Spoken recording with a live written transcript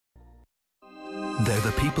They're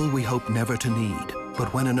the people we hope never to need,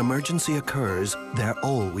 but when an emergency occurs, they're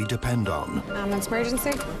all we depend on. Ambulance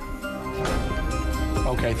emergency.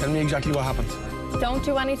 OK, tell me exactly what happened. Don't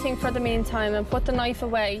do anything for the meantime and put the knife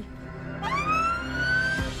away.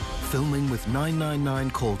 Filming with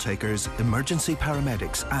 999 call takers, emergency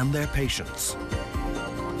paramedics and their patients.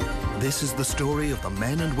 This is the story of the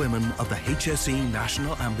men and women of the HSE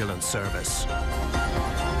National Ambulance Service.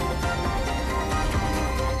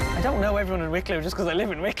 I don't know everyone in Wicklow just because I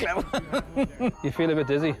live in Wicklow. You feel a bit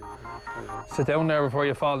dizzy. Sit down there before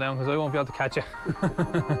you fall down, because I won't be able to catch you.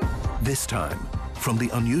 This time, from the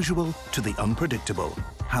unusual to the unpredictable,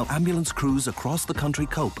 how ambulance crews across the country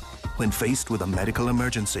cope when faced with a medical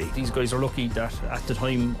emergency. These guys are lucky that at the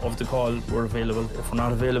time of the call we're available. If we're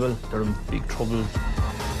not available, they're in big trouble.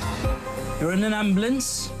 You're in an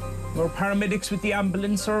ambulance. We're paramedics with the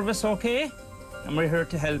ambulance service, OK? And we're here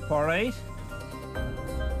to help, all right?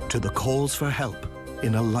 To the calls for help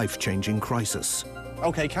in a life-changing crisis.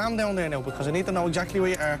 OK, calm down there now, because I need to know exactly where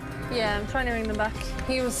you are. Yeah, I'm trying to ring them back.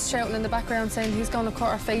 He was shouting in the background saying he's going to cut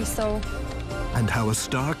our face, so... And how a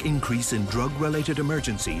stark increase in drug-related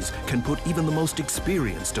emergencies can put even the most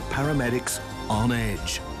experienced of paramedics on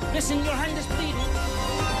edge. Listen, your hand is bleeding.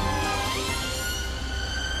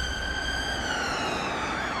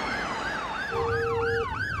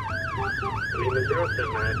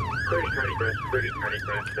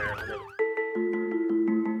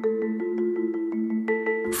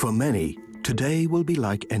 For many, today will be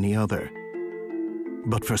like any other.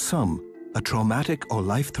 But for some, a traumatic or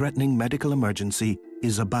life-threatening medical emergency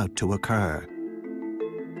is about to occur.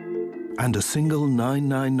 And a single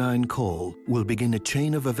 999 call will begin a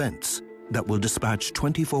chain of events that will dispatch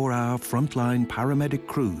 24-hour frontline paramedic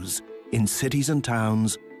crews in cities and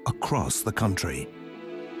towns across the country.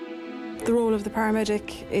 The role of the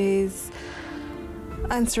paramedic is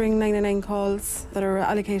answering 999 calls that are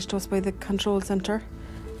allocated to us by the control centre.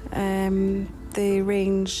 They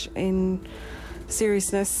range in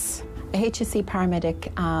seriousness. A HSE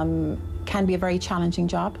paramedic can be a very challenging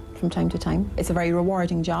job from time to time. It's a very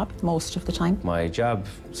rewarding job most of the time. My job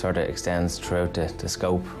sort of extends throughout the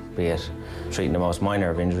scope, be it treating the most minor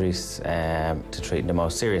of injuries to treating the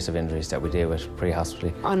most serious of injuries that we deal with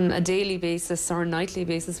pre-hospitally. On a daily basis or nightly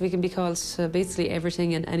basis, we can be called to basically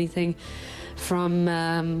everything and anything from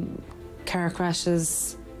car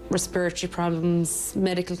crashes, respiratory problems,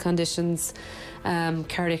 medical conditions,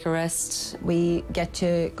 cardiac arrest. We get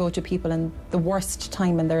to go to people in the worst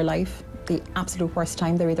time in their life, the absolute worst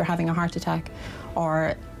time. They're either having a heart attack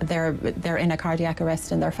or they're in a cardiac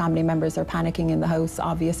arrest and their family members are panicking in the house,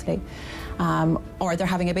 obviously, or they're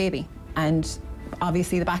having a baby. And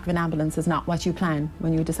obviously the back of an ambulance is not what you plan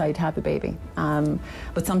when you decide to have a baby.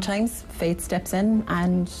 But sometimes fate steps in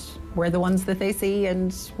and we're the ones that they see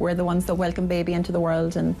and we're the ones that welcome baby into the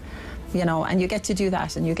world, and you know, and you get to do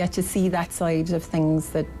that and you get to see that side of things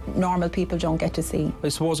that normal people don't get to see. I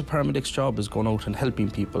suppose a paramedic's job is going out and helping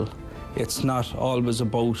people. It's not always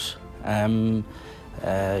about doing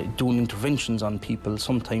interventions on people.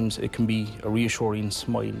 Sometimes it can be a reassuring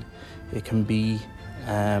smile. It can be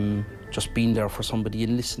just being there for somebody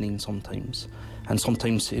and listening sometimes. And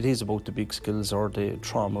sometimes it is about the big skills or the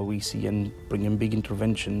trauma we see and bringing big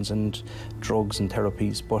interventions and drugs and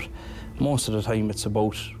therapies. But most of the time it's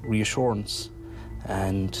about reassurance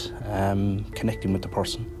and connecting with the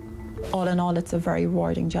person. All in all, it's a very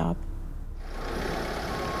rewarding job.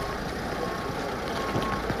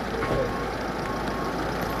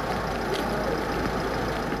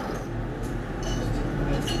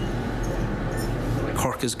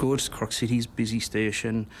 Cork is good. Cork City's busy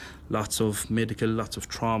station, lots of medical, lots of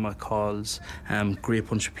trauma calls, great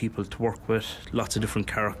bunch of people to work with, lots of different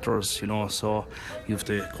characters, you know, so you have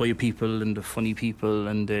the quiet people and the funny people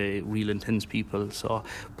and the real intense people, so,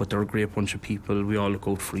 but they're a great bunch of people. We all look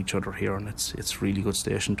out for each other here and it's a really good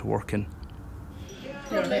station to work in.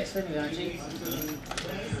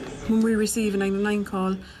 When we receive a 999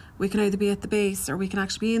 call, we can either be at the base or we can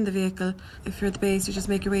actually be in the vehicle. If you're at the base, you just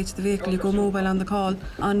make your way to the vehicle, you go mobile on the call.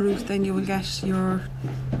 En route, then you will get your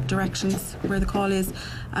directions where the call is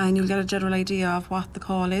and you'll get a general idea of what the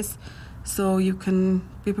call is. So you can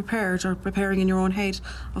be prepared or preparing in your own head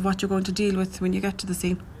of what you're going to deal with when you get to the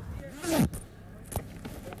scene.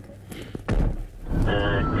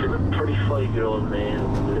 35-year-old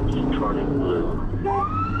man, lips turning blue.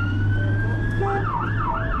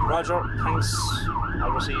 Roger, thanks.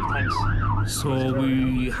 I'll receive, thanks. So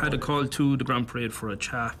we had a call to the Grand Parade for a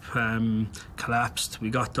chap, collapsed. We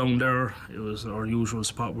got down there. It was our usual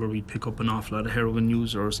spot where we'd pick up an awful lot of heroin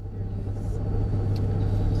users.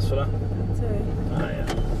 This fella? Sorry. Ah, yeah.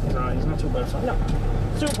 No, he's not too bad, son. No.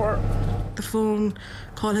 Super. The phone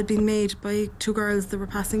call had been made by 2 girls that were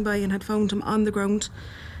passing by and had found him on the ground.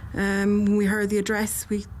 When we heard the address,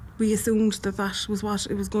 we assumed that was what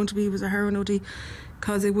it was going to be, was a heroin OD,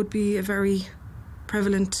 because it would be a very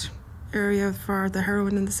prevalent area for the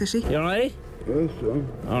heroin in the city. You alright? Yes, sir.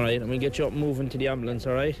 Alright, I'm going to get you up and moving to the ambulance,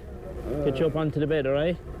 alright? Get you up onto the bed,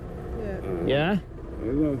 alright? Yeah?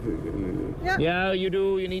 Yeah? Yeah, you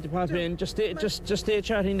do. You need to pass me in. Just stay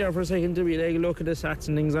chatting there for a second to be like, look at the sats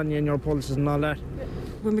and things on you and your pulses and all that.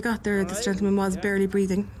 When we got there, this gentleman was barely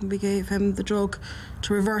breathing. We gave him the drug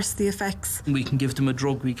to reverse the effects. We can give them a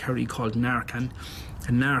drug we carry called Narcan.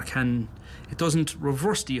 And Narcan, it doesn't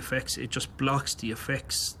reverse the effects, it just blocks the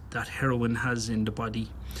effects that heroin has in the body.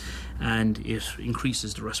 And it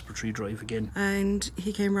increases the respiratory drive again. And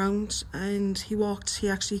he came round and he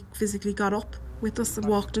actually physically got up with us and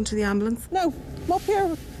walked into the ambulance. No, come up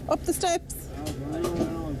here, up the steps.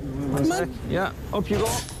 Come on. Yeah, up you go.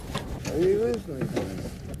 Are you listening?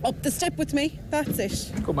 Up the step with me, that's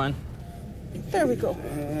it. Come on. There we go.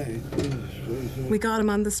 We got him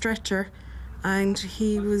on the stretcher and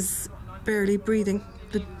he was barely breathing.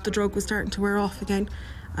 The drug was starting to wear off again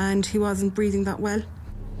and he wasn't breathing that well.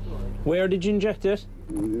 Where did you inject it?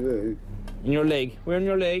 In your leg. Where in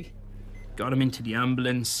your leg? Got him into the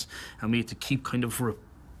ambulance and we had to keep kind of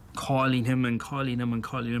calling him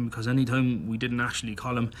because anytime we didn't actually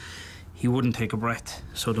call him, he wouldn't take a breath.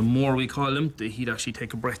 So the more we call him, he'd actually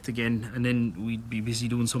take a breath again, and then we'd be busy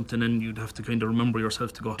doing something and you'd have to kind of remember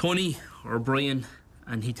yourself to go, Tony or Brian,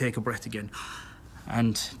 and he'd take a breath again.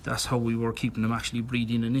 And that's how we were keeping him actually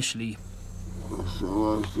breathing initially.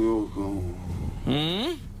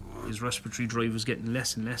 His respiratory drive was getting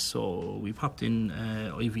less and less, so we popped in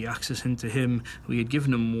IV access into him. We had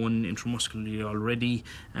given him one intramuscularly already,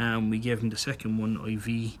 we gave him the second one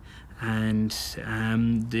IV, and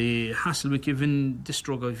the hassle with giving this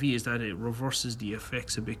drug IV is that it reverses the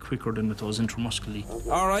effects a bit quicker than it does intramuscularly.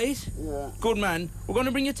 All right? Yeah. Good man. We're going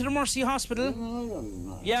to bring you to the Mercy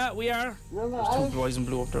Hospital. Yeah, we are. There's 2 boys in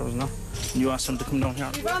blue up there, isn't there? You asked them to come down here.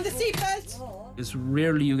 You've on the seatbelt. It's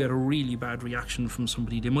rarely you get a really bad reaction from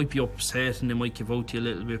somebody. They might be upset and they might give out to you a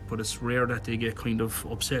little bit, but it's rare that they get kind of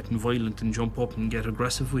upset and violent and jump up and get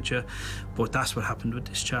aggressive with you. But that's what happened with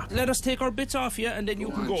this chap. Let us take our bits off you and then you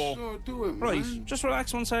can go. Sure, do it, right, man. just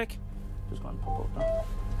relax 1 sec. Just go and pop up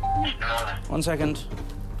now. 1 second.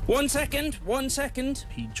 1 second, 1 second.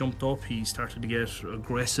 He jumped up, he started to get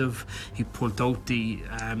aggressive. He pulled out the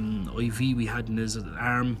IV we had in his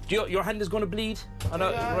arm. Your hand is going to bleed?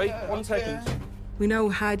 Right, 1 second. We now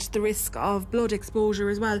had the risk of blood exposure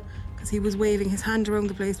as well, because he was waving his hand around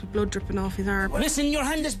the place with blood dripping off his arm. Listen, your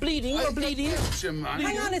hand is bleeding, you're bleeding.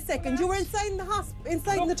 Hang on a second, you were inside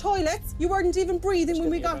the toilets. You weren't even breathing when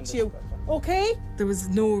we got you, okay? There was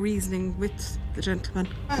no reasoning with the gentleman.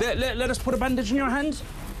 Let us put a bandage in your hand.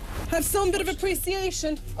 Have some bit of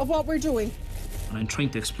appreciation of what we're doing. And I'm trying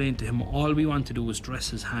to explain to him all we want to do is dress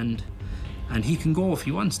his hand, and he can go if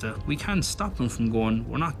he wants to. We can't stop him from going.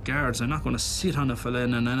 We're not guards. I'm not going to sit on a fella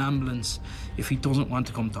in an ambulance if he doesn't want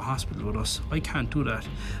to come to hospital with us. I can't do that.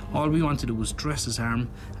 All we want to do was dress his arm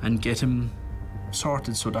and get him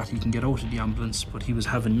sorted so that he can get out of the ambulance, but he was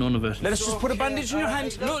having none of it. Let us just put a bandage in your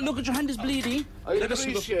hand. Look at your hand is bleeding. I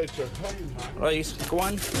appreciate your time, man. Right, go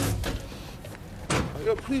on. I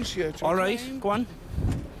appreciate your All right, time. go on.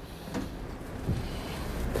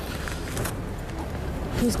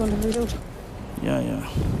 Who's going to read out? Yeah.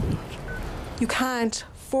 You can't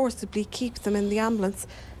forcibly keep them in the ambulance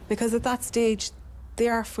because at that stage they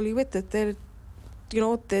are fully with it.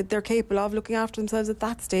 They're capable of looking after themselves at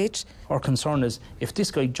that stage. Our concern is if this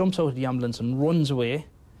guy jumps out of the ambulance and runs away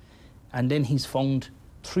and then he's found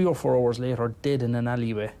 3 or 4 hours later dead in an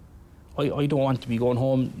alleyway, I don't want to be going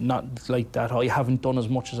home not like that. I haven't done as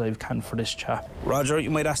much as I can for this chap. Roger,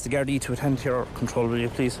 you might ask the Gardaí to attend to your control, will you,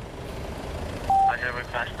 please? I have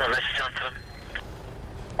request the list, gentlemen.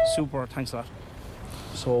 Super, thanks a lot.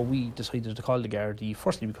 So we decided to call the Gardaí,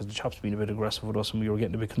 firstly because the chap's been a bit aggressive with us and we were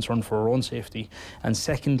getting a bit concerned for our own safety, and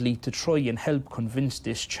secondly to try and help convince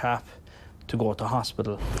this chap to go to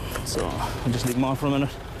hospital. So I'll just leave him on for a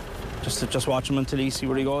minute, just watch him until he see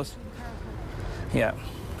where he goes. Yeah.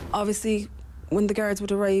 Obviously, when the guards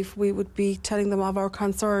would arrive, we would be telling them of our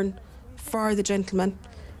concern for the gentleman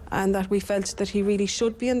and that we felt that he really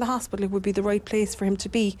should be in the hospital. It would be the right place for him to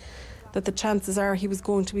be, that the chances are he was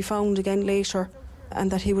going to be found again later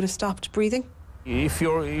and that he would have stopped breathing. If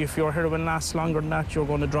your heroin lasts longer than that, you're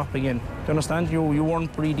going to drop again. Do you understand? You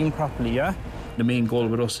weren't breathing properly, yeah? The main goal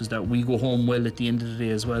with us is that we go home well at the end of the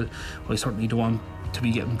day as well. I certainly don't want to be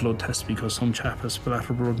getting blood tests because some chap has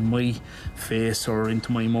splattered blood in my face or into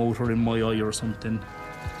my mouth or in my eye or something.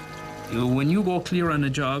 When you go clear on a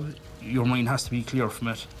job, your mind has to be clear from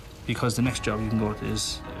it, because the next job you can go to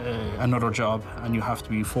is another job, and you have to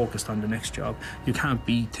be focused on the next job. You can't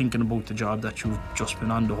be thinking about the job that you've just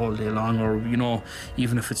been on the whole day long, or, you know,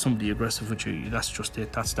 even if it's somebody aggressive with you, that's just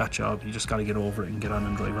it, that's that job. You just got to get over it and get on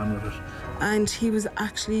and drive on with it. And he was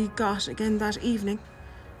actually got again that evening,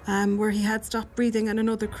 where he had stopped breathing, and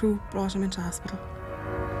another crew brought him into hospital.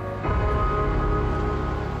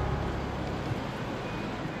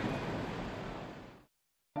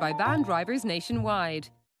 By van drivers nationwide.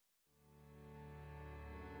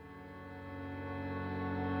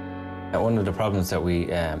 One of the problems that we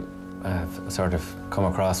have sort of come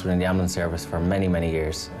across within the ambulance service for many, many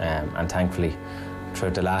years, and thankfully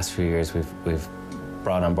throughout the last few years we've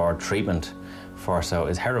brought on board treatment for, so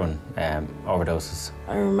is heroin overdoses.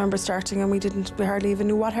 I remember starting and we hardly even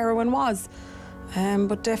knew what heroin was,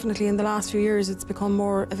 but definitely in the last few years it's become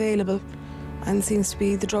more available and seems to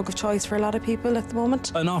be the drug of choice for a lot of people at the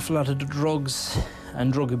moment. An awful lot of the drugs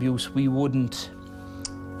and drug abuse we wouldn't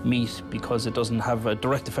meet because it doesn't have a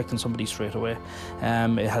direct effect on somebody straight away.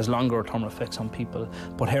 It has longer term effects on people,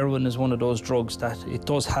 but heroin is one of those drugs that it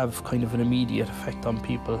does have kind of an immediate effect on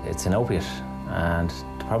people. It's an opiate, and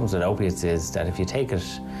the problems with opiates is that if you take it,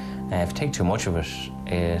 if you take too much of it,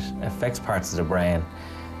 it affects parts of the brain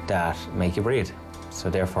that make you breathe.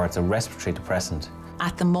 So therefore it's a respiratory depressant.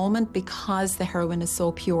 At the moment, because the heroin is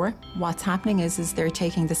so pure, what's happening is they're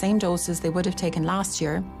taking the same doses they would have taken last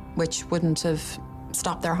year, which wouldn't have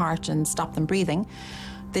stopped their heart and stopped them breathing.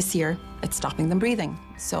 This year, it's stopping them breathing.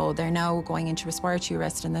 So they're now going into respiratory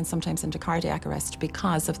arrest and then sometimes into cardiac arrest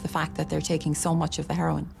because of the fact that they're taking so much of the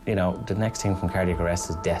heroin. You know, the next thing from cardiac arrest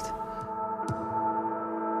is death.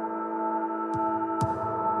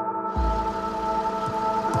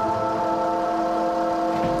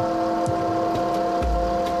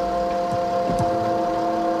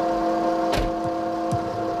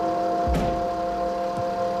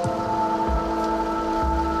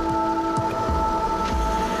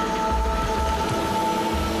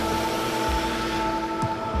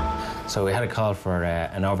 So we had a call for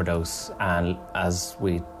an overdose, and as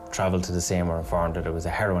we travelled to the scene, we were informed that it was a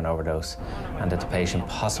heroin overdose and that the patient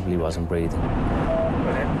possibly wasn't breathing.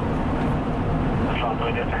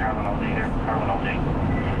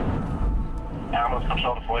 Ambulance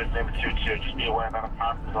control to 522, just be aware that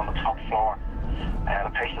apartment is on the top floor.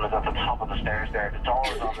 The patient is at the top of the stairs there. The door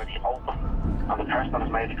is already open, and the person that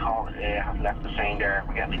has made the call has left the scene there.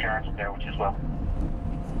 We're getting the guards up there, which is well.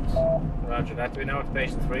 Roger that. Do we know if the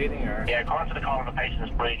patient's breathing, or? Yeah, according to the caller, the patient is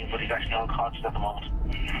breathing, but he's actually unconscious at the moment.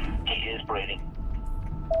 He is breathing.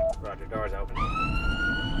 Roger, door's open.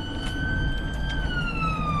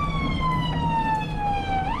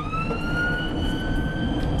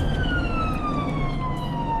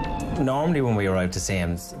 Normally when we arrive to see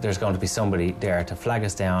him, there's going to be somebody there to flag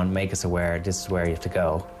us down, make us aware this is where you have to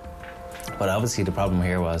go. But obviously the problem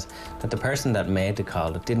here was that the person that made the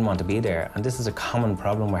call didn't want to be there, and this is a common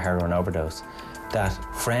problem with heroin overdose, that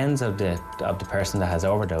friends of the person that has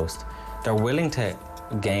overdosed, they're willing to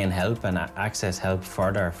gain help and access help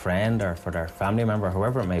for their friend or for their family member,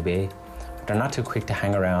 whoever it may be, but they're not too quick to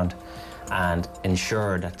hang around and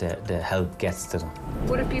ensure that the help gets to them.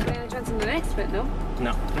 Would it be by any chance in the next bit, no?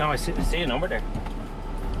 No, I see a number there.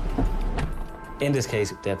 In this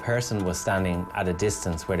case, the person was standing at a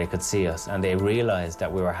distance where they could see us, and they realised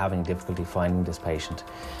that we were having difficulty finding this patient.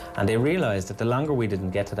 And they realised that the longer we didn't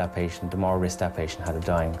get to that patient, the more risk that patient had of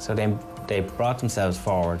dying. So they brought themselves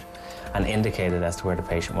forward and indicated as to where the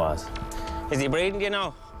patient was. Is he breathing, do you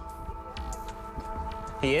know?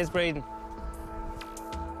 He is breathing.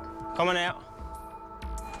 Coming out.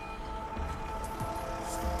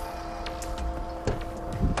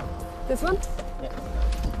 This one? Yeah.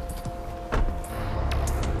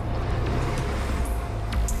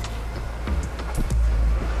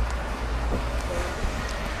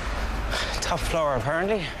 Top floor,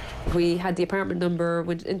 apparently. We had the apartment number,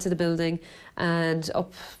 went into the building and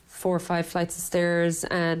up 4 or 5 flights of stairs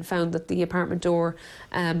and found that the apartment door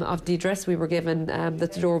of the address we were given,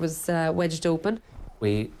 that the door was wedged open.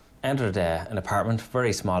 We entered an apartment,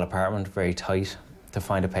 very small apartment, very tight, to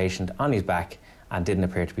find a patient on his back and didn't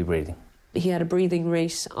appear to be breathing. He had a breathing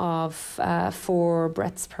rate of 4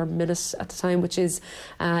 breaths per minute at the time, which is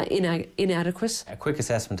inadequate. A quick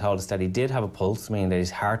assessment told us that he did have a pulse, meaning that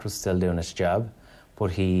his heart was still doing its job,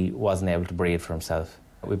 but he wasn't able to breathe for himself.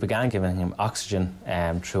 We began giving him oxygen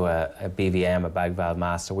through a BVM, a bag valve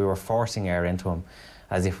mask, so we were forcing air into him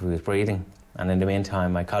as if he was breathing. And in the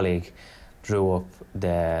meantime, my colleague drew up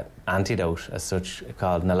the antidote, as such,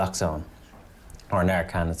 called naloxone, or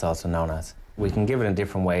Narcan it's also known as. We can give it in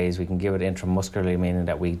different ways. We can give it intramuscularly, meaning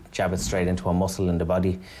that we jab it straight into a muscle in the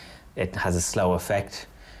body. It has a slow effect.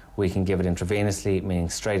 We can give it intravenously, meaning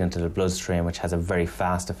straight into the bloodstream, which has a very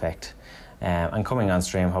fast effect. And coming on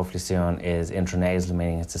stream, hopefully soon, is intranasal,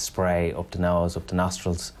 meaning it's a spray up the nose, up the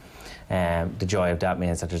nostrils. The joy of that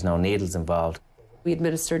means that there's no needles involved. We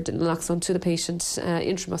administered naloxone to the patient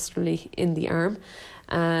intramuscularly in the arm,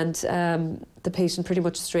 and the patient pretty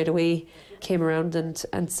much straight away came around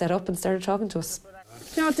and set up and started talking to us. Do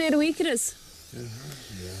you know what day of the week it is?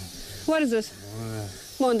 What is it?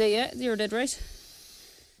 Monday, yeah. You're dead right.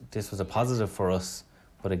 This was a positive for us,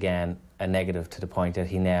 but again, a negative to the point that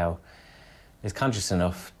he now is conscious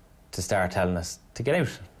enough to start telling us to get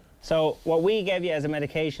out. So what we gave you as a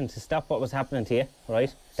medication to stop what was happening to you,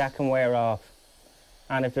 right, that can wear off.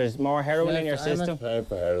 And if there's more heroin in your system... I'm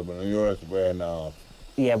for heroin and yours wearing off.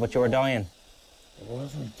 Yeah, but you were dying. I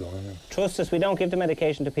wasn't dying. Trust us, we don't give the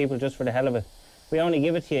medication to people just for the hell of it. We only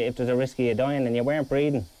give it to you if there's a risk of you dying and you weren't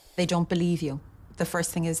breathing. They don't believe you. The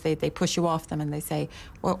first thing is they push you off them and they say,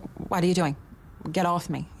 well, what are you doing? Get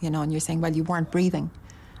off me, you know, and you're saying, well, you weren't breathing.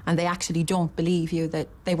 And they actually don't believe you that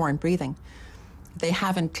they weren't breathing. They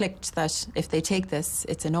haven't clicked that if they take this,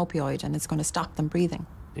 it's an opioid and it's going to stop them breathing.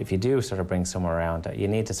 If you do sort of bring someone around, you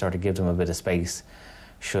need to sort of give them a bit of space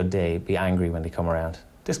should they be angry when they come around.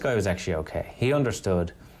 This guy was actually okay. He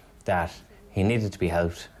understood that he needed to be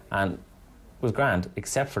helped and was grand,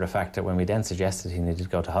 except for the fact that when we then suggested he needed to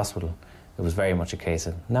go to hospital, it was very much a case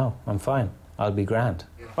of, no, I'm fine, I'll be grand.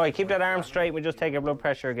 All right, keep that arm straight, we'll just take your blood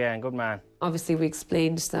pressure again, good man. Obviously we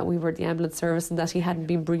explained that we were the ambulance service and that he hadn't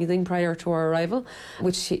been breathing prior to our arrival,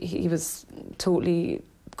 which he was totally...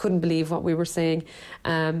 couldn't believe what we were saying,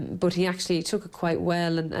 but he actually took it quite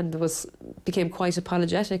well and became quite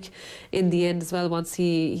apologetic in the end as well once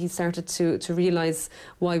he started to realise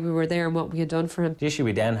why we were there and what we had done for him. The issue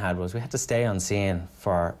we then had was we had to stay on scene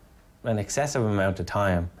for an excessive amount of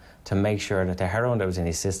time to make sure that the heroin that was in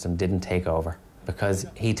his system didn't take over, because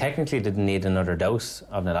he technically didn't need another dose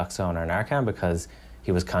of naloxone or Narcan because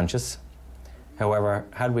he was conscious. However,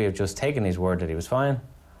 had we have just taken his word that he was fine,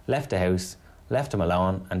 left the house, left him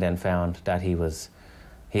alone, and then found that he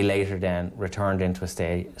later then returned into a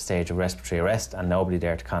stage of respiratory arrest and nobody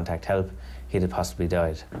there to contact help, he'd have possibly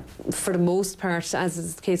died. For the most part, as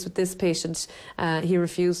is the case with this patient, he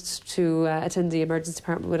refused to attend the emergency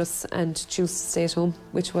department with us and chose to stay at home,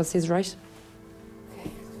 which was his right.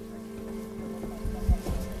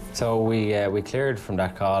 So we cleared from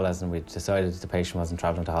that call as we decided the patient wasn't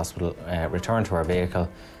travelling to hospital, returned to our vehicle,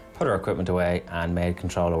 put our equipment away and made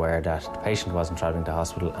control aware that the patient wasn't travelling to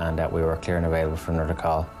hospital and that we were clear and available for another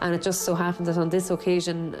call. And it just so happened that on this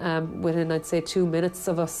occasion, within I'd say 2 minutes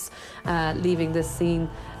of us leaving this scene,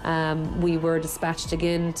 we were dispatched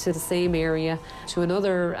again to the same area to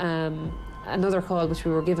another call which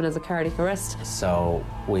we were given as a cardiac arrest. So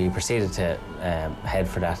we proceeded to head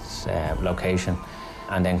for that location,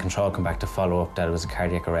 and then control come back to follow up that it was a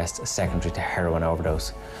cardiac arrest secondary to heroin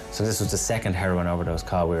overdose. So this was the second heroin overdose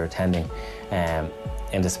call we were attending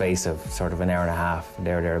in the space of sort of an hour and a half,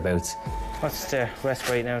 thereabouts. What's the rest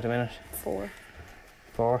rate now at the minute? 4.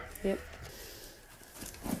 4? Yep.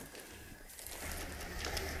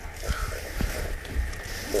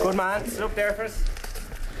 Good man, sit up there for us.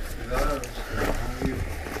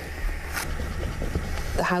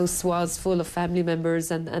 The house was full of family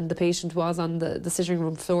members and the patient was on the sitting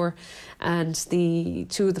room floor, and the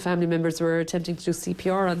two of the family members were attempting to do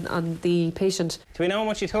CPR on the patient. Do we know how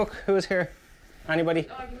much he took? Who was here? Anybody?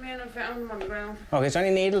 I found him on the ground. Okay, is there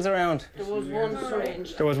any needles around? There was one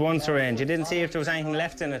syringe. There was one syringe. You didn't see if there was anything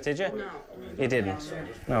left in it, did you? No. You didn't?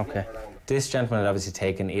 Okay. This gentleman had obviously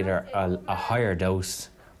taken either a higher dose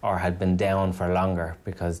or had been down for longer,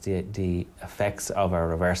 because the effects of our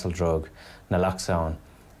reversal drug, naloxone,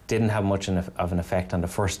 didn't have much of an effect on the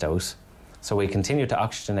first dose. So we continued to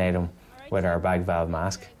oxygenate him with our bag valve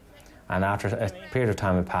mask. And after a period of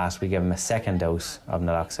time had passed, we gave him a second dose of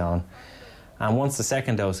naloxone. And once the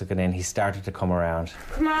second dose had gone in, he started to come around.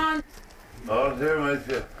 Come on. Oh, there, mate.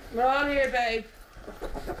 We're all here, babe.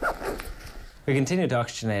 We continued to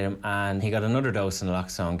oxygenate him, and he got another dose of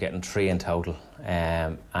naloxone, getting 3 in total.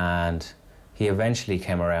 And he eventually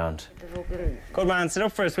came around. Good man, sit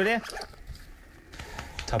up first, will you?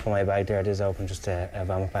 Top of my bag there, it is open, just a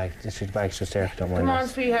vomit bag. The bag's just there, don't worry. Come on,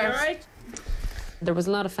 sweetheart. All right. There was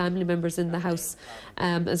a lot of family members in the house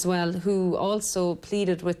as well who also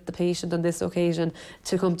pleaded with the patient on this occasion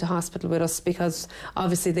to come to hospital with us, because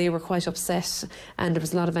obviously they were quite upset and there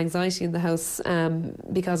was a lot of anxiety in the house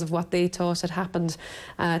because of what they thought had happened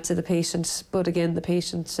to the patient. But again, the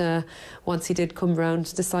patient, once he did come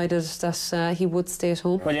round, decided that he would stay at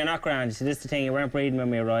home. Well, you're not grand. You see, this is the thing, you weren't breathing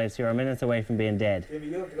when we arrived, so you're minutes away from being dead.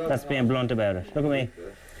 That's being blunt about it. Look at me.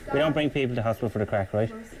 We don't bring people to hospital for the crack,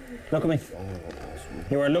 right? Look at me.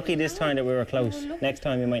 You were lucky this time that we were close. Next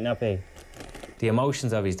time you might not be. The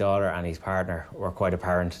emotions of his daughter and his partner were quite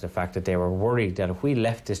apparent. The fact that they were worried that if we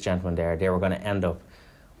left this gentleman there, they were going to end up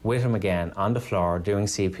with him again on the floor doing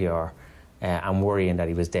CPR and worrying that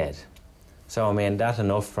he was dead. So, I mean, that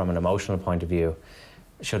enough from an emotional point of view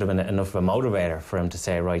should have been enough of a motivator for him to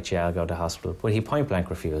say, right, yeah, I'll go to hospital. But he point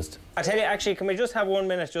blank refused. I tell you, actually, can we just have 1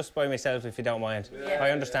 minute just by myself, if you don't mind? Yeah.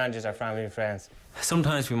 I understand you're our family and friends.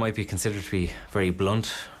 Sometimes we might be considered to be very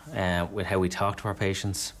blunt with how we talk to our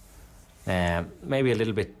patients. Maybe a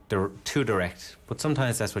little bit too direct, but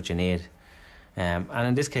sometimes that's what you need. And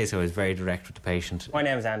in this case, I was very direct with the patient. My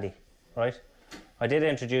name's Andy, right? I did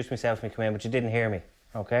introduce myself when you came in, but you didn't hear me,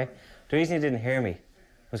 OK? The reason you didn't hear me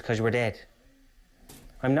was because you were dead.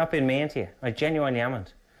 I'm not being mean to you. I genuinely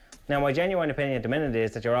amn't. Now, my genuine opinion at the minute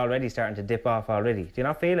is that you're already starting to dip off already. Do you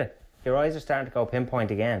not feel it? Your eyes are starting to go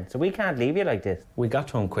pinpoint again. So we can't leave you like this. We got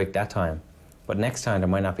to him quick that time, but next time there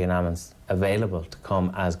might not be an ambulance available to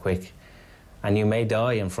come as quick. And you may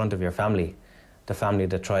die in front of your family, the family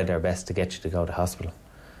that tried their best to get you to go to hospital.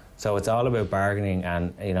 So it's all about bargaining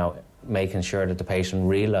and, you know, making sure that the patient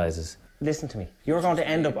realises. Listen to me. You're going to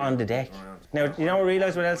end up on the deck. Now, you don't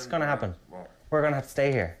realise what else is going to happen? We're going to have to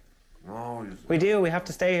stay here. No, we do. We have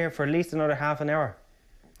to stay here for at least another half an hour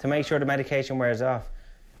to make sure the medication wears off.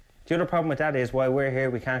 The other problem with that is while we're here,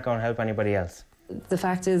 we can't go and help anybody else. The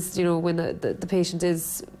fact is, you know, when the patient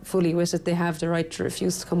is fully with it, they have the right to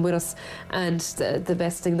refuse to come with us. And the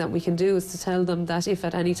best thing that we can do is to tell them that if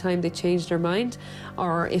at any time they change their mind,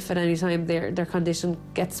 or if at any time their condition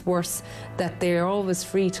gets worse, that they're always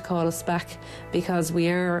free to call us back, because we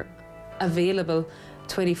are available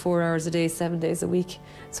 24 hours a day, 7 days a week.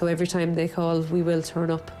 So every time they call, we will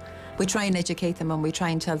turn up. We try and educate them, and we try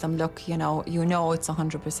and tell them, look, you know it's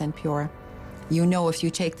 100% pure. You know if you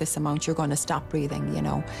take this amount, you're going to stop breathing, you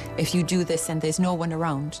know. If you do this and there's no one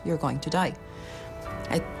around, you're going to die.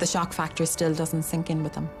 The shock factor still doesn't sink in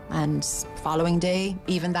with them. And following day,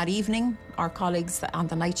 even that evening, our colleagues on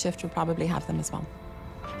the night shift will probably have them as well.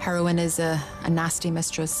 Heroin is a nasty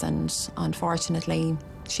mistress, and unfortunately,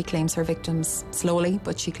 she claims her victims slowly,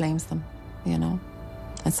 but she claims them, you know.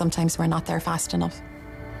 And sometimes we're not there fast enough.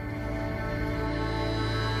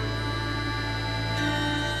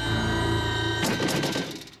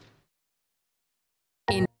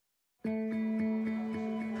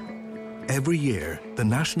 Every year, the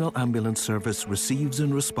National Ambulance Service receives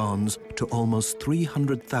and responds to almost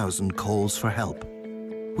 300,000 calls for help.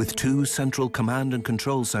 With 2 central command and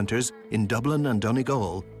control centres in Dublin and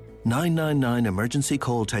Donegal, 999 emergency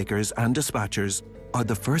call takers and dispatchers are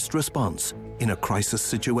the first response in a crisis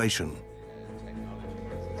situation.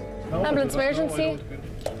 Ambulance emergency.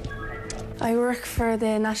 I work for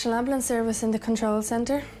the National Ambulance Service in the control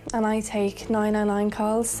centre, and I take 999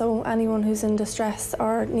 calls, so anyone who's in distress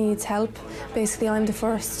or needs help, basically I'm the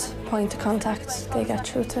first point of contact they get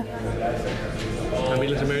through to.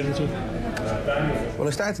 Ambulance emergency? Well,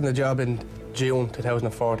 I started the job in June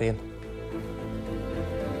 2014.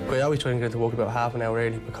 But I always try and get to work about half an hour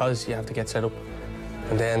early, because you have to get set up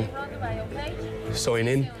and then sign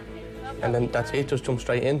in, and then that's it, just jump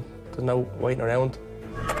straight in. There's no waiting around.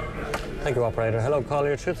 Thank you, operator. Hello, caller.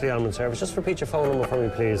 You're through to the ambulance service. Just repeat your phone number for me,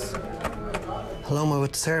 please. Hello, I'm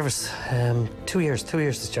with the service. 2 years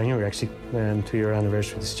this January, actually. 2-year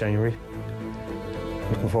anniversary this January.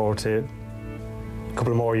 Looking forward to a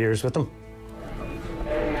couple of more years with them.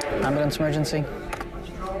 Ambulance emergency.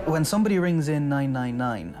 When somebody rings in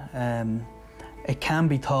 999, it can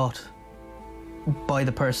be thought by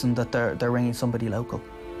the person that they're ringing somebody local.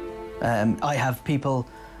 I have people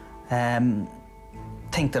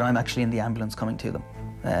think that I'm actually in the ambulance coming to them,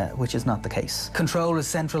 which is not the case. Control is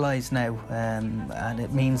centralised now, and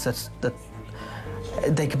it means that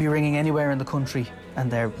they could be ringing anywhere in the country,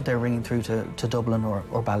 and they're ringing through to Dublin or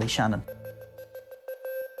Ballyshannon.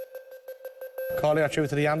 Caller, through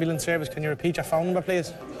to the ambulance service. Can you repeat your phone number, please?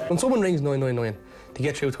 When someone rings 999, they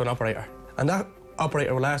get through to an operator, and that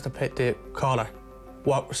operator will ask the caller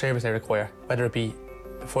what service they require, whether it be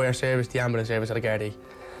the fire service, the ambulance service, or the Gardaí.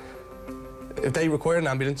 If they require an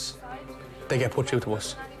ambulance, they get put through to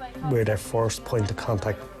us. We're their first point of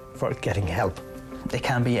contact for getting help. It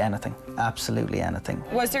can be anything, absolutely anything.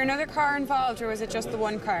 Was there another car involved or was it just the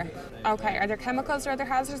one car? Okay, are there chemicals or other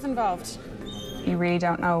hazards involved? You really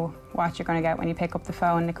don't know what you're going to get when you pick up the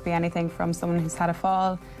phone. It could be anything from someone who's had a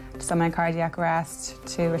fall, to someone in cardiac arrest,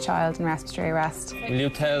 to a child in respiratory arrest. Will you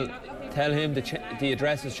tell him the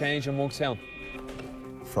address has changed in Monkstown?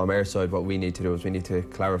 From our side, what we need to do is we need to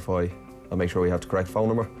clarify and make sure we have the correct phone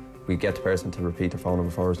number. We get the person to repeat their phone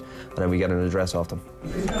number for us, and then we get an address off them.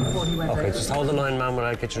 Okay, just hold the line, ma'am, when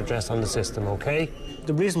I get your address on the system, okay?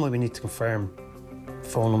 The reason why we need to confirm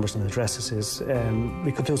phone numbers and addresses is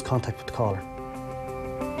we could lose contact with the caller.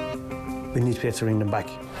 We need to be able to ring them back.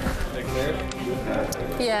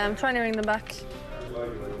 Yeah, I'm trying to ring them back.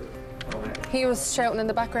 He was shouting in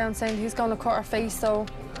the background saying he's going to cut her face, so...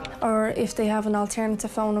 Or if they have an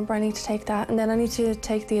alternative phone number, I need to take that. And then I need to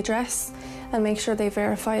take the address and make sure they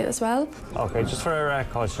verify it as well. Okay, just for our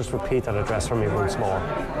records, just repeat that address for me once more.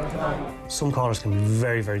 Some callers can be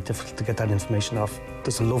very, very difficult to get that information off.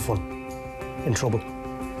 There's a loved one in trouble.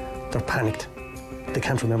 They're panicked. They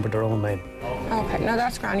can't remember their own name. Okay, no,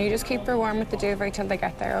 that's grand. You just keep her warm with the duvet till they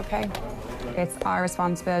get there, okay? It's our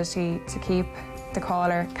responsibility to keep the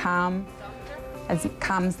caller calm as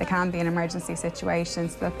they can be in emergency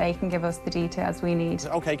situations so that they can give us the details we need.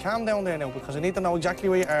 OK, calm down there now, because I need to know exactly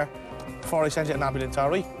where you are before I send you an ambulance, all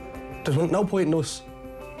right? There's no point in us,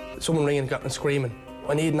 someone ringing and screaming,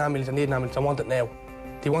 I need an ambulance, I want it now.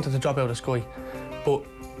 They wanted to drop out of the sky. But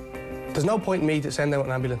there's no point in me to send out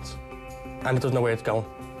an ambulance and it doesn't know where it's going.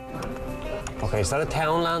 OK, is that a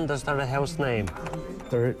townland? Is that a house name?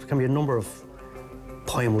 There can be a number of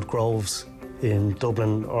Pinewood Groves in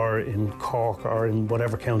Dublin or in Cork or in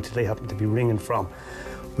whatever county they happen to be ringing from.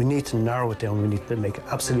 We need to narrow it down. We need to make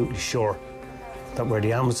absolutely sure that where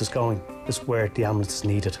the ambulance is going is where the ambulance is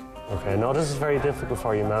needed. OK, now this is very difficult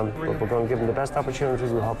for you, ma'am, but we're going to give them the best opportunity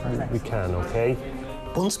we can, OK?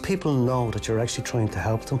 Once people know that you're actually trying to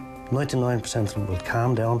help them, 99% of them will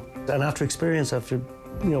calm down. And after experience, after,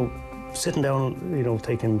 sitting down,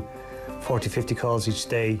 taking 40, 50 calls each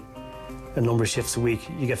day, a number of shifts a week,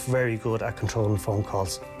 you get very good at controlling phone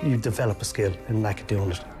calls. You develop a skill and knack at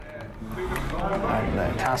doing it.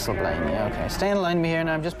 Castleblaine, yeah, OK. Stay in line with me here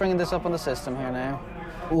now. I'm just bringing this up on the system here now.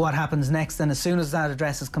 What happens next, then, as soon as that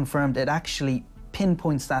address is confirmed, it actually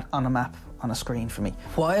pinpoints that on a map on a screen for me.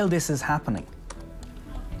 While this is happening,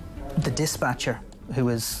 the dispatcher, who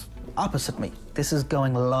is opposite me, this is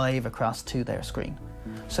going live across to their screen.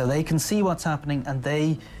 So they can see what's happening, and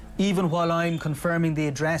they, even while I'm confirming the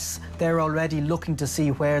address, they're already looking to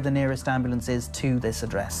see where the nearest ambulance is to this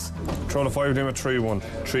address. Control 5 Lima 3-1,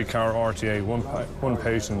 3-car RTA, one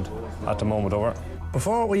patient at the moment, over.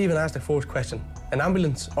 Before we even ask the first question, an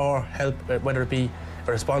ambulance or help, whether it be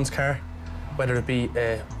a response car, whether it be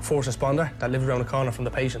a first responder that lives around the corner from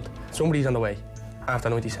the patient, somebody's on the way after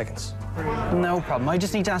 90 seconds. No problem. I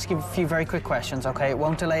just need to ask you a few very quick questions, OK? It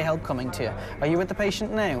won't delay help coming to you. Are you with the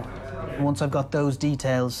patient now? Once I've got those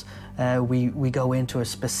details, we go into a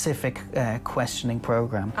specific questioning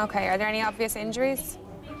programme. Okay, are there any obvious injuries?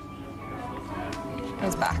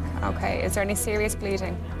 His back, okay. Is there any serious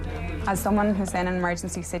bleeding? As someone who's in an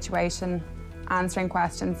emergency situation, answering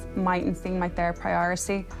questions mightn't seem like their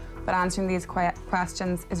priority, but answering these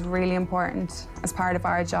questions is really important as part of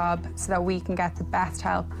our job so that we can get the best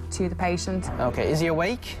help to the patient. OK, is he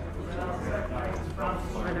awake?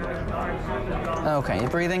 OK, you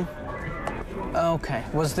breathing? OK,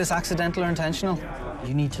 was this accidental or intentional?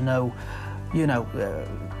 You need to know,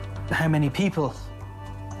 how many people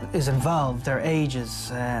is involved, their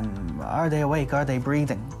ages, are they awake, are they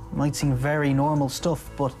breathing? Might seem very normal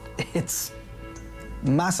stuff, but it's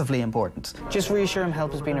massively important. Just reassure him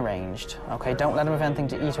help has been arranged, OK? Don't let him have anything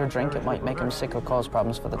to eat or drink. It might make him sick or cause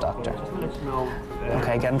problems for the doctor.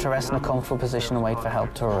 OK, get him to rest in a comfortable position and wait for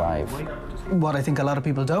help to arrive. What I think a lot of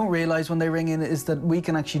people don't realise when they ring in is that we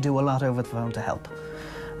can actually do a lot over the phone to help.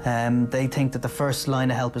 They think that the first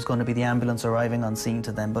line of help is going to be the ambulance arriving on scene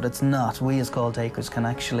to them, but it's not. We as call takers can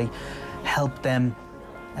actually help them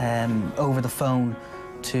over the phone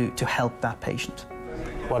to help that patient.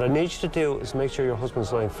 What I need you to do is make sure your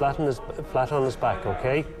husband's lying flat on his back,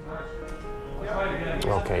 OK?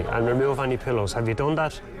 OK, and remove any pillows. Have you done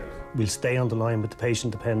that? We'll stay on the line with the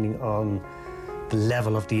patient depending on the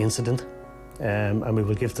level of the incident, and we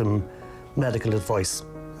will give them medical advice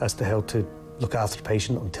as to how to look after the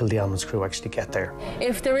patient until the ambulance crew actually get there.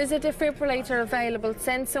 If there is a defibrillator available,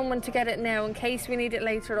 send someone to get it now in case we need it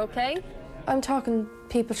later, OK? I'm talking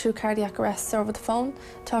people through cardiac arrests over the phone,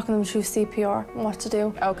 talking them through CPR and what to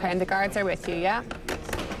do. OK, and the guards are with you, yeah?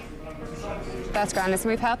 That's grand. Listen,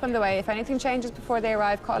 we've helped on the way. If anything changes before they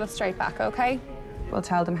arrive, call us straight back, OK? We'll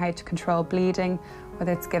tell them how to control bleeding,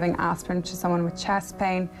 whether it's giving aspirin to someone with chest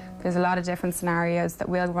pain. There's a lot of different scenarios that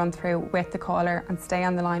we'll run through with the caller and stay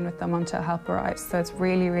on the line with them until help arrives. So it's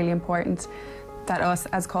really, really important that us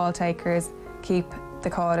as call takers keep the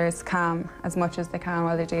callers calm as much as they can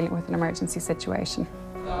while they're dealing with an emergency situation.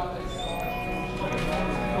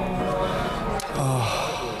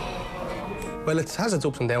 Well, it has its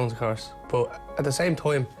ups and downs, of course, but at the same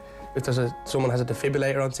time, if someone has a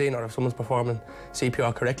defibrillator on scene or if someone's performing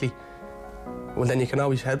CPR correctly, well, then you can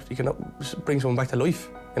always help. You can bring someone back to life,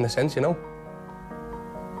 in a sense, you know.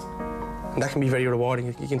 And that can be very rewarding.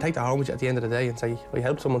 You can take that home with you at the end of the day and say, I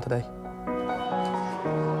helped someone today.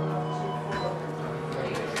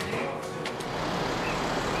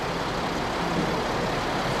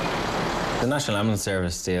 The National Ambulance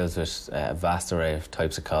Service deals with a vast array of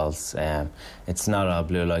types of calls. It's not all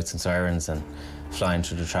blue lights and sirens and flying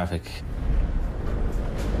through the traffic.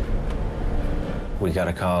 We got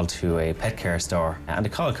a call to a pet care store, and the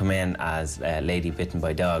call came in as a lady bitten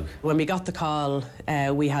by dog. When we got the call,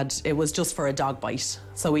 it was just for a dog bite,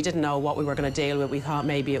 so we didn't know what we were going to deal with. We thought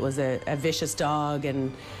maybe it was a vicious dog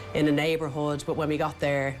in a neighbourhood, but when we got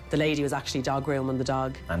there, the lady was actually dog grooming the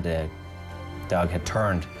dog. And the dog had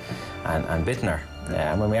turned and bitten her.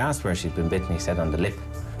 And when we asked where she'd been bitten, he said on the lip.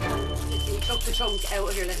 You took the chunk out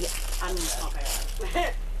of your lip, and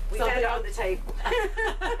okay. We set it on the tape.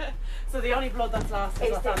 So the only blood that's lost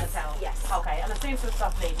is what's on the towel? Yes. Okay, and it seems to have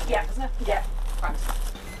stopped bleeding, doesn't it? Yeah. Right.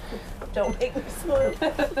 Don't make me smile.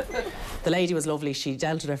 The lady was lovely. She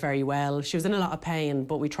dealt with it very well. She was in a lot of pain,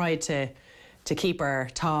 but we tried to keep her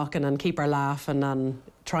talking and keep her laughing and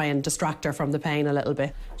try and distract her from the pain a little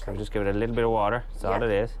bit. So just give it a little bit of water, that's all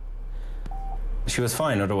it is. She was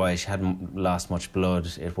fine otherwise. She hadn't lost much blood.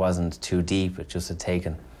 It wasn't too deep. It just had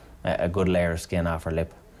taken a good layer of skin off her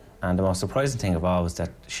lip. And the most surprising thing of all was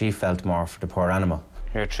that she felt more for the poor animal.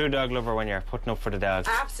 You're a true dog lover when you're putting up for the dog.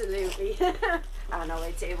 Absolutely. Oh no,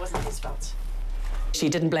 it wasn't his fault. She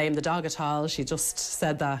didn't blame the dog at all. She just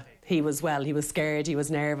said that he was scared, he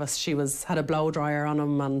was nervous. She had a blow dryer on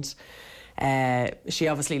him, and she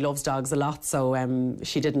obviously loves dogs a lot, so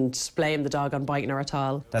she didn't blame the dog on biting her at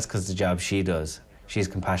all. That's because the job she does. She's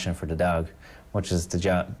compassionate for the dog, which is the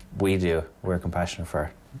job we do. We're compassionate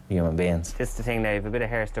for human beings. This is the thing now, you have a bit of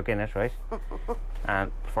hair stuck in it, right? And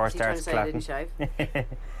before it starts clapping.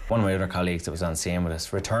 One of my other colleagues that was on scene with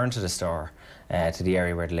us returned to the store, to the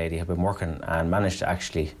area where the lady had been working, and managed to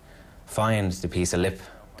actually find the piece of lip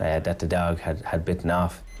that the dog had bitten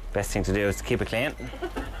off. Best thing to do is to keep it clean.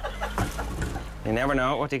 You never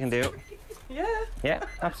know what you can do. Yeah. Yeah,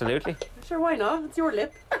 absolutely. Sure, why not? It's your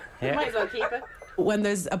lip. Yeah. You might as well keep it. When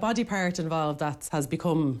there's a body part involved that has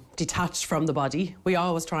become detached from the body, we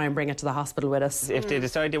always try and bring it to the hospital with us. If they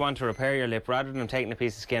decide they want to repair your lip, rather than taking a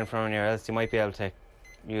piece of skin from anywhere else, you might be able to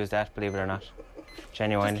use that, believe it or not.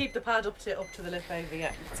 Genuinely. Just keep the pad up to the lip, baby,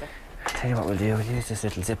 yeah. I'll tell you what we'll do, we'll use this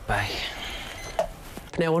little zip bag.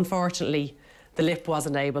 Now, unfortunately, the lip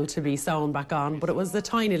wasn't able to be sewn back on, but it was a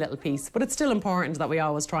tiny little piece. But it's still important that we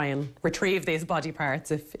always try and retrieve these body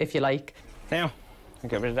parts, if you like. Now,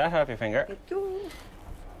 get rid of that off your finger. You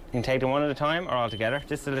can take them one at a time or all together.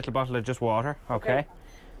 Just a little bottle of just water, okay?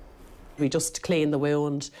 We just cleaned the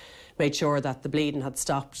wound, made sure that the bleeding had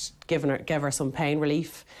stopped, gave her some pain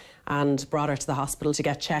relief, and brought her to the hospital to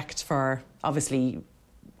get checked for, obviously,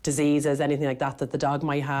 diseases, anything like that the dog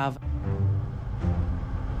might have.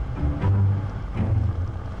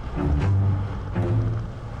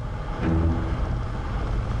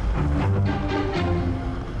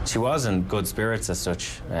 She was in good spirits as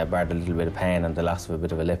such, barred a little bit of pain and the loss of a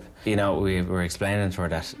bit of a lip. You know, we were explaining to her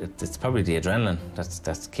that it's probably the adrenaline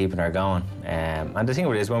that's keeping her going. And the thing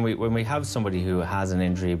of it is, when we have somebody who has an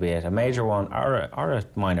injury, be it a major one or a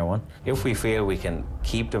minor one, if we feel we can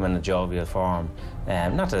keep them in a jovial form,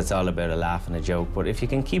 not that it's all about a laugh and a joke, but if you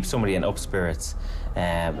can keep somebody in up spirits,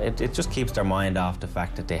 it just keeps their mind off the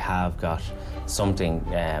fact that they have got something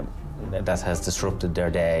that has disrupted their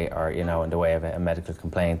day, or, you know, in the way of a medical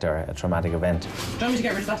complaint or a traumatic event. Do you want me to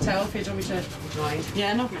get rid of that towel for you? Do you want me to join?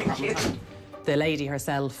 Yeah, no problem. The lady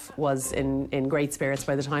herself was in great spirits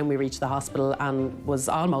by the time we reached the hospital, and was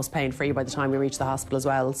almost pain-free by the time we reached the hospital as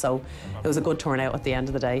well, so it was a good turnout at the end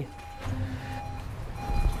of the day.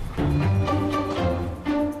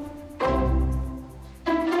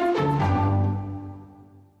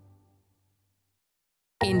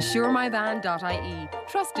 InsureMyVan.ie,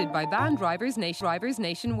 trusted by van drivers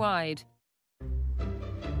nationwide.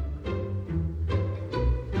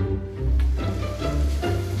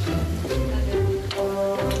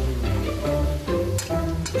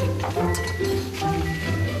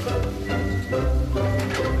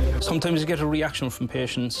 Sometimes you get a reaction from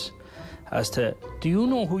patients as to, do you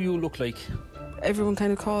know who you look like? Everyone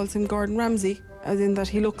kind of calls him Gordon Ramsay, as in that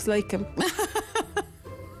he looks like him.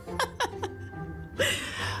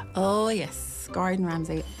 Oh yes, Gordon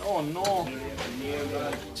Ramsay. Oh no.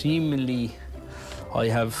 Seemingly, I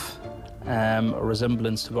have a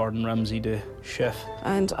resemblance to Gordon Ramsay, the chef.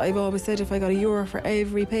 And I've always said if I got €1 for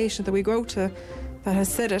every patient that we go to that has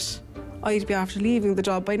said it, I'd be after leaving the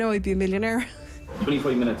job. By now I'd be a millionaire.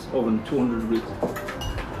 25 minutes, oven, 200 degrees.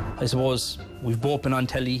 I suppose we've both been on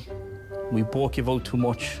telly, we both give out too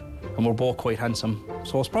much, and we're both quite handsome,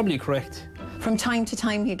 so it's probably correct. From time to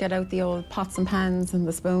time, he'd get out the old pots and pans and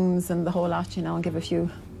the spoons and the whole lot, you know, and give a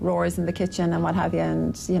few roars in the kitchen and what have you.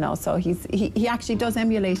 And, you know, so he actually does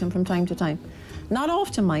emulate him from time to time. Not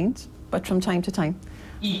often, mind, but from time to time.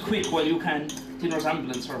 Eat quick while you can. Dinner's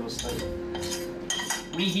ambulance service,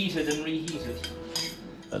 like. Reheated and reheated.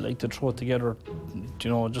 I like to throw it together, you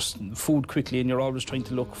know, just food quickly, and you're always trying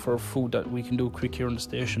to look for food that we can do quick here in the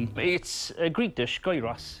station. It's a Greek dish,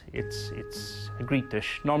 gyros. It's a Greek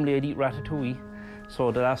dish. Normally I'd eat ratatouille,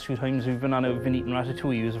 so the last few times we've been on it, we've been eating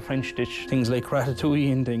ratatouille. It was a French dish. Things like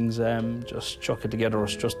ratatouille and things, just chuck it together.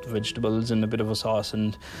 It's just vegetables and a bit of a sauce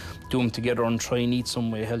and do them together and try and eat some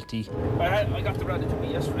way healthy. I got the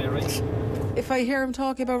ratatouille yesterday, right? If I hear him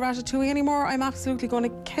talking about ratatouille anymore, I'm absolutely going to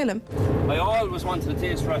kill him. I always wanted to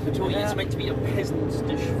taste ratatouille. It's meant to be a peasant's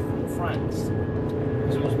dish from France.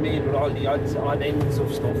 Because it was made with all the odd ends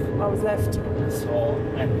of stuff. I was left. So,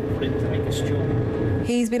 and put into like a stew.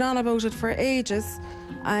 He's been on about it for ages,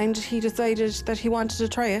 and he decided that he wanted to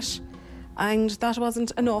try it. And that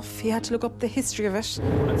wasn't enough. He had to look up the history of it.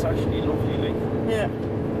 It's actually lovely, like. Yeah.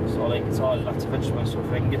 So, like, it's all lots of vegetables, so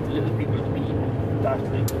if I can get the little people to be that,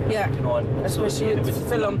 like, yeah. You know, especially with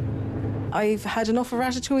film. I've had enough of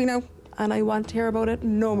ratatouille now, and I want to hear about it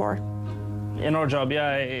no more. In our job,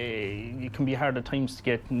 yeah, it can be hard at times to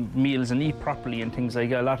get meals and eat properly and things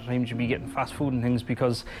like that. A lot of times you'll be getting fast food and things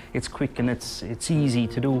because it's quick and it's easy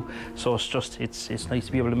to do. So it's nice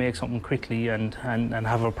to be able to make something quickly and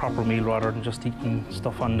have a proper meal rather than just eating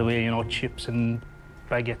stuff on the way, you know, chips and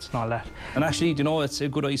baguettes and all that. And actually, you know, it's a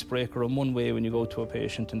good icebreaker in one way when you go to a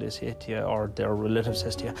patient and they say to you, or their relative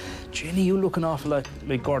says to you, Jenny, you look an awful lot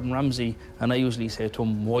like Gordon Ramsay. And I usually say to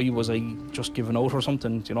them, why was I just giving out or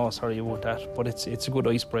something? You know, sorry about that. But it's a good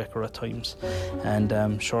icebreaker at times.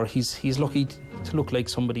 And sure, he's lucky to look like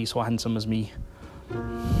somebody so handsome as me.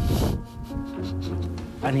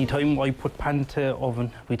 Anytime I put pan to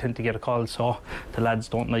oven, we tend to get a call, so the lads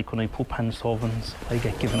don't like when I put pans to ovens. I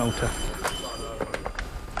get given out to.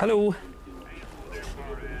 Hello.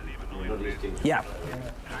 Yeah.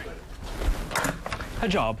 A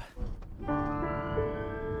job.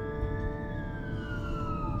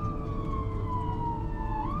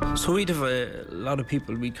 So we'd have a lot of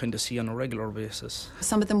people we kind of see on a regular basis.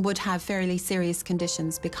 Some of them would have fairly serious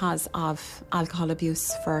conditions because of alcohol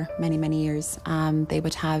abuse for many, many years. They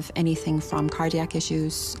would have anything from cardiac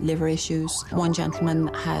issues, liver issues. One gentleman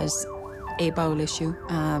has a bowel issue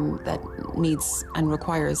that needs and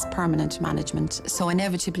requires permanent management. So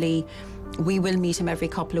inevitably, we will meet him every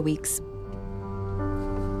couple of weeks.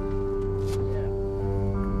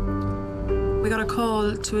 We got a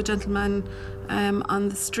call to a gentleman on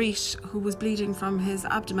the street who was bleeding from his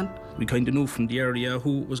abdomen. We kind of knew from the area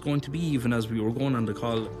who it was going to be even as we were going on the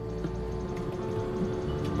call.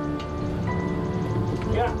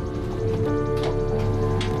 Yeah.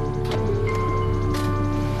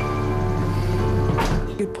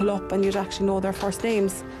 You'd pull up and you'd actually know their first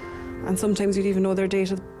names. And sometimes you'd even know their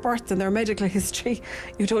date of birth and their medical history.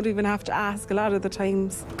 You don't even have to ask a lot of the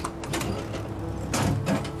times.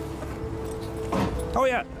 Oh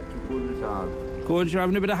yeah. Good, you're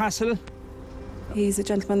having a bit of hassle? He's a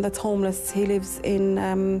gentleman that's homeless. He lives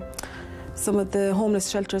in some of the homeless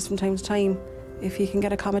shelters from time to time, if he can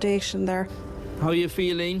get accommodation there. How are you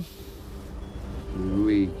feeling?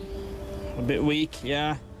 Weak. A bit weak,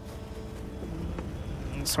 yeah.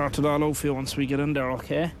 Sort it all out for you once we get in there,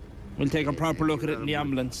 okay? We'll take a proper look at it in the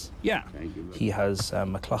ambulance. Yeah. He has a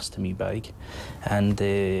colostomy bag, and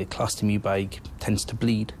the colostomy bag tends to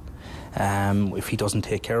bleed if he doesn't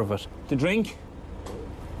take care of it. To drink?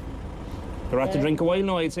 You're at to drink a while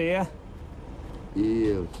now, I'd say, yeah?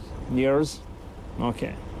 Years. Years?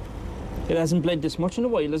 Okay. It hasn't bled this much in a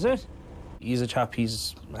while, is it? He's a chap,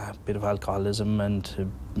 he's a bit of alcoholism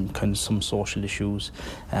and kind of some social issues,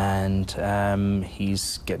 and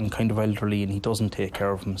he's getting kind of elderly and he doesn't take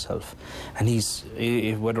care of himself. And he's,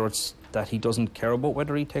 whether it's that he doesn't care about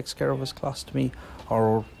whether he takes care of his colostomy,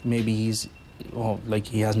 or maybe he's like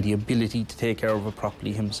he hasn't the ability to take care of it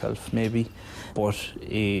properly himself, maybe. But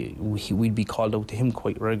we'd be called out to him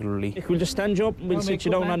quite regularly. We'll just stand you up and we'll sit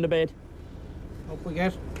you down on the bed. Up we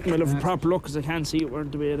get. We'll have a proper look because I can't see it where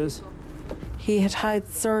the bed is. He had had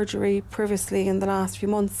surgery previously in the last few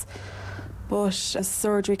months, but his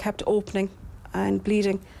surgery kept opening and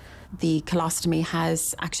bleeding. The colostomy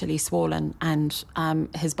has actually swollen and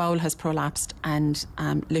his bowel has prolapsed and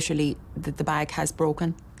literally the bag has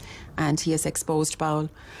broken and he has exposed bowel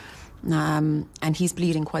and he's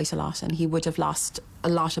bleeding quite a lot and he would have lost a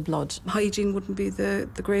lot of blood. Hygiene wouldn't be the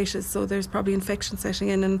greatest, so there's probably infection setting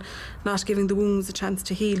in and not giving the wounds a chance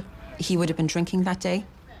to heal. He would have been drinking that day,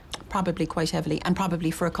 probably quite heavily, and probably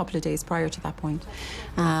for a couple of days prior to that point.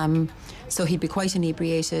 So he'd be quite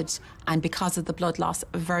inebriated, and because of the blood loss,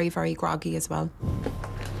 very, very groggy as well.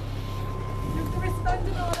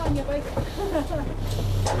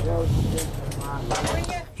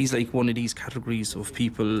 He's like one of these categories of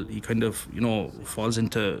people, he kind of, you know, falls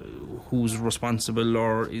into who's responsible,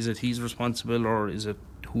 or is it he's responsible, or is it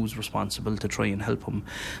who's responsible to try and help him.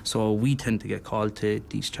 So we tend to get called to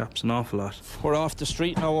these chaps an awful lot. We're off the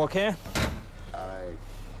street now, okay?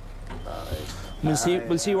 We'll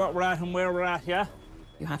see what we're at and where we're at, yeah?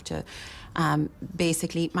 You have to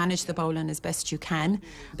basically manage the bowling as best you can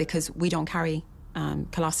because we don't carry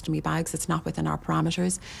colostomy bags. It's not within our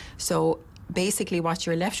parameters. So basically what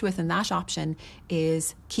you're left with in that option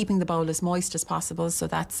is keeping the bowl as moist as possible. So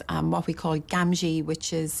that's what we call gamgee,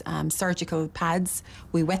 which is surgical pads.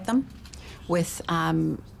 We wet them with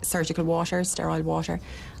surgical water, sterile water.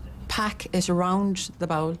 Pack it around the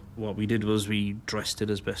bowl. What we did was we dressed it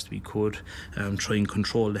as best we could, try and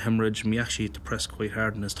control the hemorrhage, and we actually had to press quite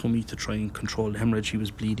hard on his tummy to try and control the hemorrhage. He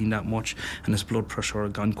was bleeding that much and his blood pressure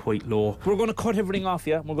had gone quite low. We're going to cut everything off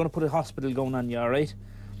you. We're going to put a hospital going on you, alright?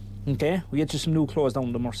 Okay? We get you some new clothes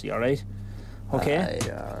down the Mercy, alright? Okay?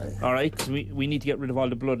 Alright, because we need to get rid of all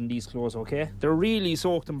the blood in these clothes, okay? They're really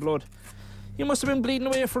soaked in blood. You must have been bleeding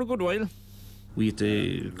away for a good while. We had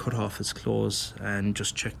to cut off his clothes and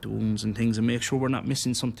just check the wounds and things and make sure we're not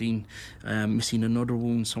missing something, missing another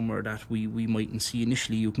wound somewhere that we mightn't see.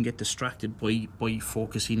 Initially you can get distracted by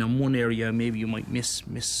focusing on one area, maybe you might miss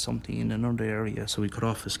something in another area. So we cut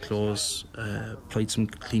off his clothes, applied some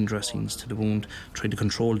clean dressings to the wound, tried to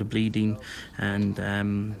control the bleeding and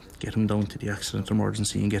get him down to the accident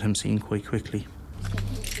emergency and get him seen quite quickly.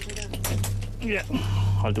 Yeah,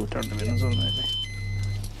 I'll do it there in a minute as well, maybe.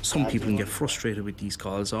 Some people can get frustrated with these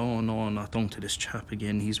calls. Oh no, not down to this chap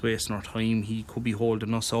again, he's wasting our time, he could be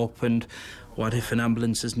holding us up, and what if an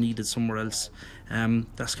ambulance is needed somewhere else?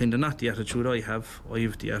 That's kind of not the attitude I have. I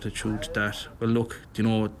have the attitude that, well look, you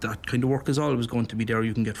know, that kind of work is always going to be there.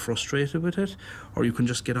 You can get frustrated with it or you can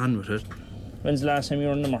just get on with it. When's the last time you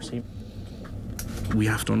were in the Mercy? We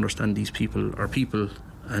have to understand these people are people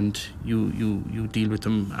and you deal with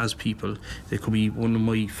them as people. They could be one of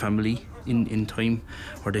my family in time,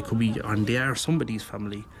 or they could be, and they are somebody's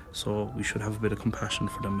family, so we should have a bit of compassion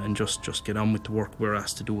for them and just get on with the work we're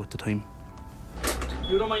asked to do at the time.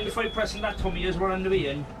 You don't mind if I press in that tummy as we're on the way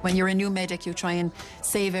in? When you're a new medic, you try and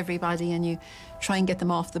save everybody and you try and get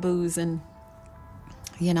them off the booze, and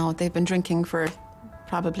you know, they've been drinking for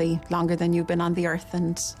probably longer than you've been on the earth,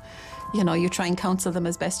 and you know, you try and counsel them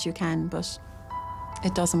as best you can, but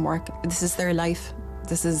it doesn't work. This is their life.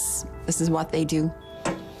 This is what they do.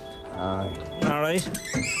 All right.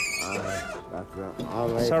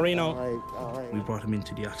 Sorry, no. We brought him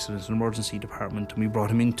into the accident and emergency department and we brought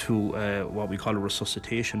him into what we call a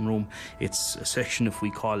resuscitation room. It's a section if we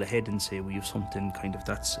call ahead and say we have something kind of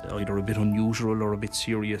that's either a bit unusual or a bit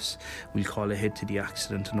serious, we'll call ahead to the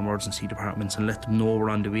accident and emergency departments and let them know we're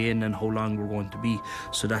on the way in and how long we're going to be,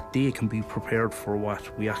 so that they can be prepared for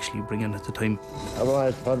what we actually bring in at the time.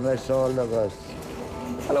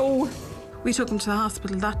 Hello. We took him to the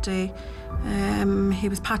hospital that day. He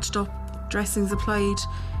was patched up, dressings applied,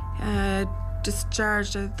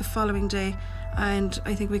 discharged the following day, and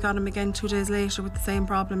I think we got him again 2 days later with the same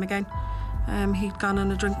problem again. He'd gone on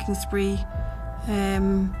a drinking spree,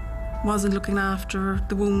 wasn't looking after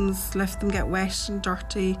the wounds, left them get wet and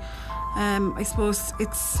dirty. I suppose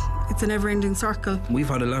it's a never-ending circle. We've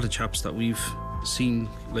had a lot of chaps that we've seen,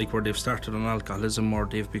 like where they've started on alcoholism or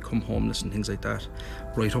they've become homeless and things like that,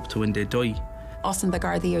 right up to when they die. Us and the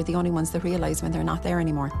Gardaí are the only ones that realise when they're not there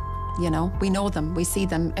anymore. You know, we know them, we see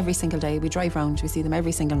them every single day, we drive round, we see them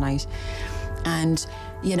every single night. And,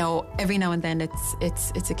 you know, every now and then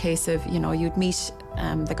it's a case of, you know, you'd meet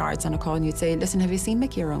the guards on a call and you'd say, listen, have you seen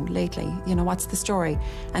Mickey around lately? You know, what's the story?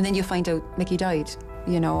 And then you find out Mickey died,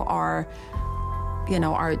 you know, or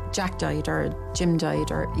Jack died or Jim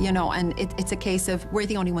died, or, you know, and it's a case of we're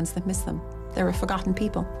the only ones that miss them. They're a forgotten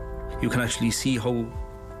people. You can actually see how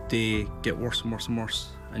they get worse and worse and worse,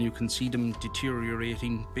 and you can see them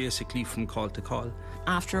deteriorating basically from call to call.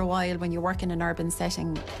 After a while, when you work in an urban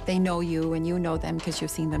setting, they know you and you know them because you've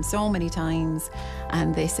seen them so many times,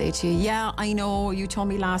 and they say to you, yeah, I know, you told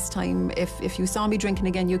me last time if you saw me drinking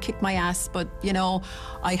again, you kicked my ass, but you know,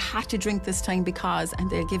 I had to drink this time because, and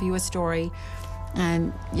they'll give you a story,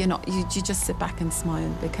 and you know, you just sit back and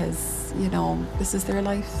smile because, you know, this is their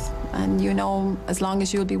life, and you know, as long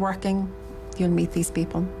as you'll be working, you'll meet these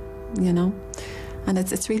people, you know, and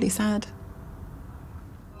it's really sad.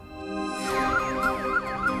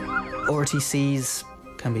 RTCs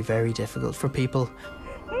can be very difficult for people.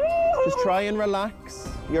 Just try and relax.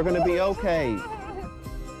 You're going to be okay.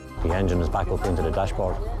 The engine is back up into the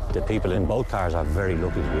dashboard. The people in both cars are very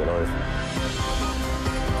lucky to be alive.